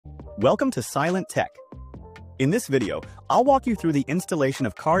Welcome to Silent Tech. In this video, I'll walk you through the installation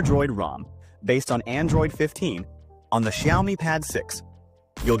of CrDroid ROM based on Android 15 on the Xiaomi Pad 6.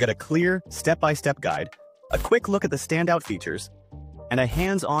 You'll get a clear, step-by-step guide, a quick look at the standout features, and a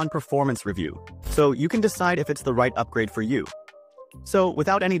hands-on performance review, so you can decide if it's the right upgrade for you. So,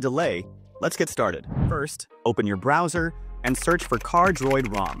 without any delay, let's get started. First, open your browser and search for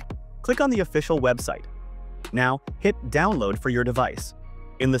CrDroid ROM. Click on the official website. Now, hit Download for your device.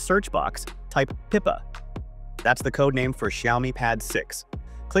 In the search box, type pipa. That's the codename for Xiaomi Pad 6.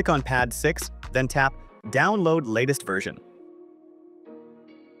 Click on Pad 6, then tap Download Latest Version.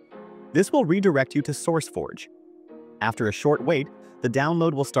 This will redirect you to SourceForge. After a short wait, the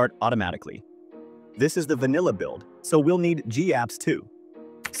download will start automatically. This is the vanilla build, so we'll need GApps too.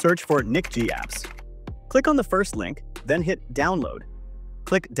 Search for Nick GApps. Click on the first link, then hit Download.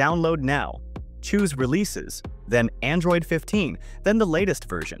 Click Download Now. Choose Releases, then Android 15, then the latest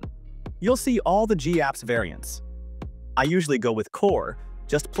version. You'll see all the GApps variants. I usually go with Core,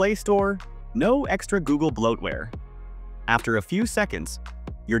 just Play Store, no extra Google bloatware. After a few seconds,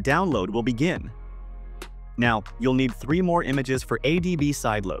 your download will begin. Now, you'll need 3 more images for ADB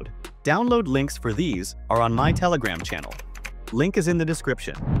sideload. Download links for these are on my Telegram channel. Link is in the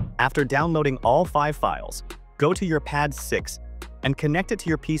description. After downloading all 5 files, go to your Pad 6 and connect it to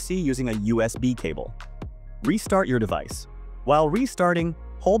your PC using a USB cable. Restart your device. While restarting,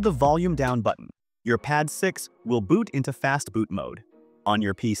 hold the volume down button. Your Pad 6 will boot into fast boot mode. On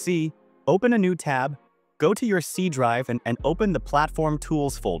your PC, open a new tab, go to your C drive and open the Platform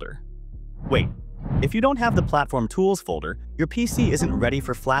Tools folder. Wait, if you don't have the Platform Tools folder, your PC isn't ready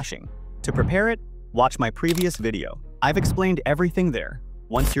for flashing. To prepare it, watch my previous video. I've explained everything there.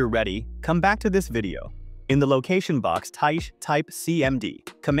 Once you're ready, come back to this video. In the location box, type CMD.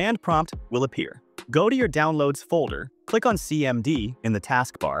 Command prompt will appear. Go to your Downloads folder, click on CMD in the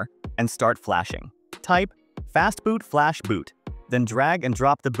taskbar, and start flashing. Type fastboot flash boot, then drag and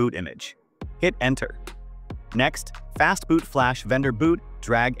drop the boot image. Hit Enter. Next, fastboot flash vendor boot,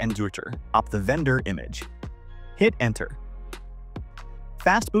 drag and drop the vendor image. Hit Enter.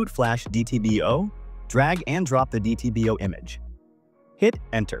 Fastboot flash DTBO, drag and drop the DTBO image. Hit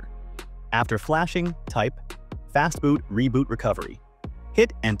Enter. After flashing, type fastboot reboot recovery.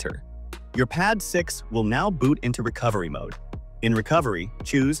 Hit Enter. Your Pad 6 will now boot into recovery mode. In recovery,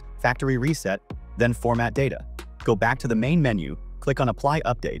 choose Factory Reset, then Format Data. Go back to the main menu, click on Apply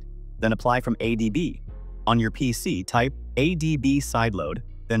Update, then Apply from ADB. On your PC, type ADB sideload,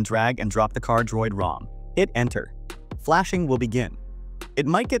 then drag and drop the CrDroid ROM. Hit Enter. Flashing will begin. It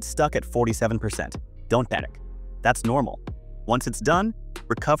might get stuck at 47%. Don't panic. That's normal. Once it's done,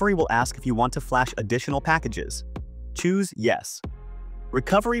 recovery will ask if you want to flash additional packages. Choose Yes.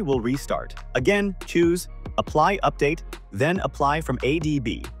 Recovery will restart. Again, choose Apply Update, then Apply from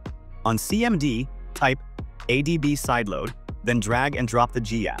ADB. On CMD, type ADB sideload, then drag and drop the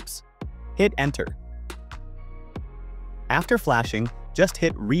GApps. Hit Enter. After flashing, just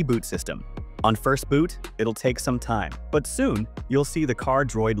hit Reboot System. On first boot, it'll take some time, but soon you'll see the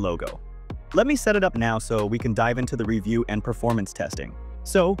CrDroid logo. Let me set it up now so we can dive into the review and performance testing.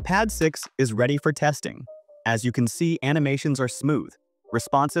 So, Pad 6 is ready for testing. As you can see, animations are smooth,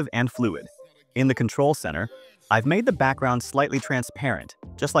 responsive, and fluid. In the control center, I've made the background slightly transparent,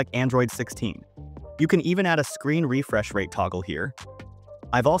 just like Android 16. You can even add a screen refresh rate toggle here.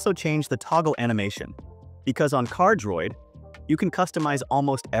 I've also changed the toggle animation, because on CrDroid, you can customize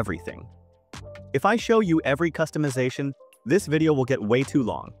almost everything. If I show you every customization, this video will get way too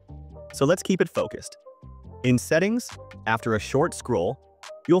long. So let's keep it focused. In Settings, after a short scroll,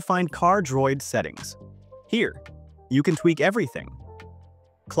 you'll find CrDroid Settings. Here, you can tweak everything.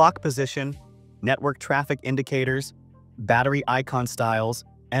 Clock position, network traffic indicators, battery icon styles,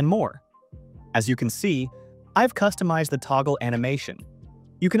 and more. As you can see, I've customized the toggle animation.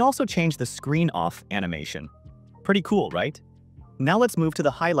 You can also change the screen off animation. Pretty cool, right? Now let's move to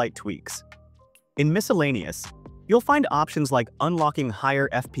the highlight tweaks. In Miscellaneous, you'll find options like unlocking higher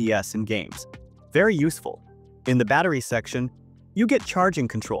FPS in games. Very useful. In the battery section, you get charging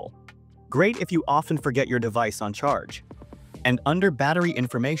control. Great if you often forget your device on charge. And under battery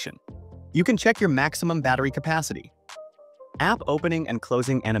information, you can check your maximum battery capacity. App opening and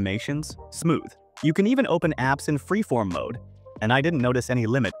closing animations, smooth. You can even open apps in freeform mode, and I didn't notice any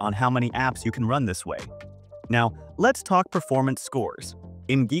limit on how many apps you can run this way. Now, let's talk performance scores.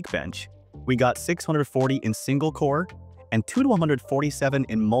 In Geekbench, we got 640 in single core and 247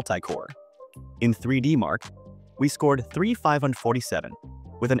 in multi-core. In 3D Mark, we scored 3547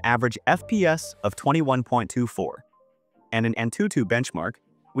 with an average FPS of 21.24. And in Antutu benchmark,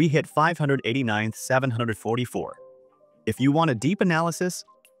 we hit 589,744. If you want a deep analysis,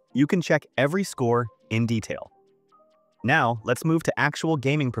 You can check every score in detail. Now, let's move to actual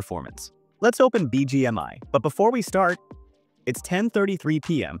gaming performance. Let's open BGMI, but before we start, it's 10:33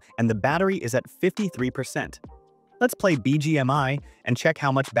 p.m. and the battery is at 53%. Let's play BGMI and check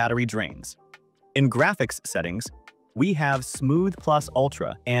how much battery drains. In graphics settings, we have Smooth plus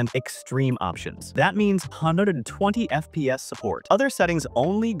Ultra and Extreme options. That means 120 FPS support. Other settings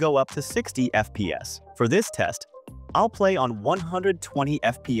only go up to 60 FPS. For this test, I'll play on 120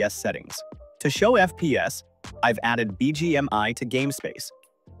 FPS settings. To show FPS, I've added BGMI to GameSpace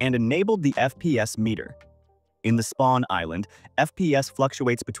and enabled the FPS meter. In the spawn island, FPS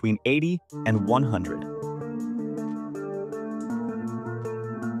fluctuates between 80 and 100.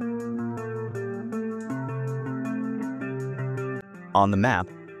 On the map,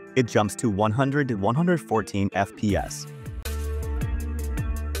 it jumps to 100 to 114 FPS.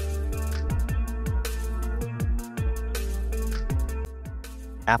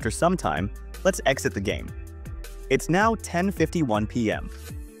 After some time, let's exit the game. It's now 10:51 p.m.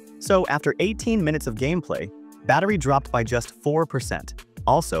 So after 18 minutes of gameplay, battery dropped by just 4%.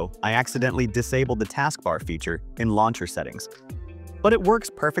 Also, I accidentally disabled the taskbar feature in launcher settings, but it works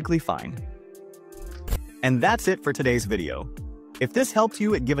perfectly fine. And that's it for today's video. If this helped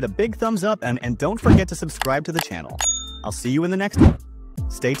you, give it a big thumbs up and don't forget to subscribe to the channel. I'll see you in the next one.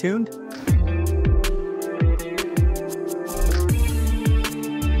 Stay tuned.